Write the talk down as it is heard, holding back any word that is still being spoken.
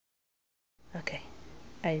Okay.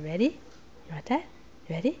 Are you ready? You want that?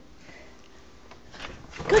 You ready?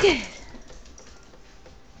 Go get it!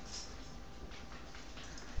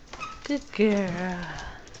 Good girl.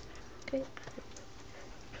 Okay.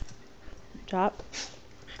 Drop.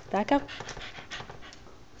 Back up.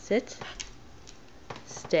 Sit.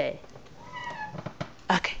 Stay.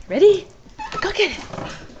 Okay, ready? Go get it!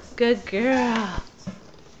 Good girl.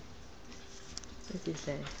 What's he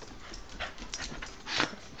say?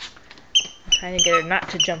 I'm trying to get her not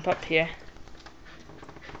to jump up here.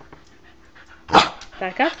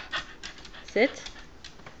 Back up. Sit.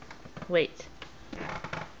 Wait.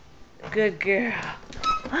 Good girl.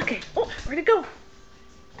 Okay. Oh, where'd it go?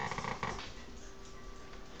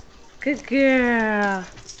 Good girl.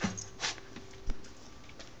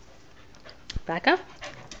 Back up.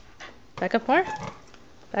 Back up more.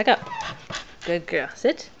 Back up. Good girl.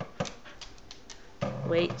 Sit.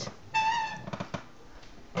 Wait.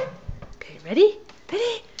 Okay, ready?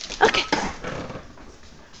 Ready? Okay.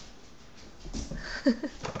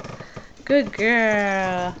 Good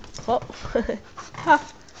girl. Oh,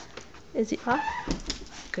 off. Is he off?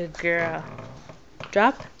 Good girl.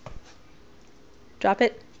 Drop. Drop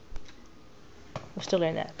it. We're still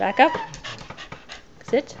learning that. Back up.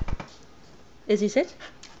 Sit. Izzy, sit.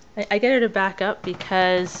 I get her to back up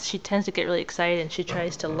because she tends to get really excited and she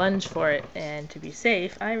tries to lunge for it, and to be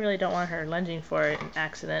safe, I really don't want her lunging for it and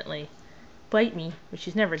accidentally bite me, which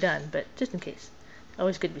she's never done, but just in case.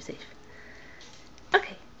 Always good to be safe.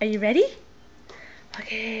 Okay, are you ready?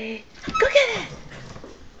 Okay, go get it!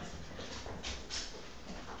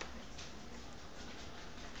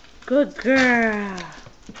 Good girl.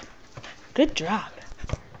 Good drop.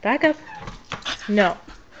 Back up. No.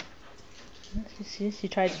 She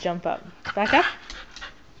tried to jump up. Back up.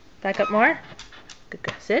 Back up more. Good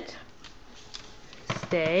girl. Sit.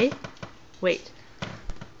 Stay. Wait.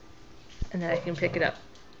 And then I can pick it up.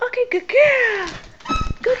 Okay, good girl.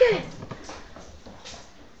 Go get it.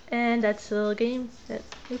 And that's the little game that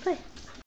we play.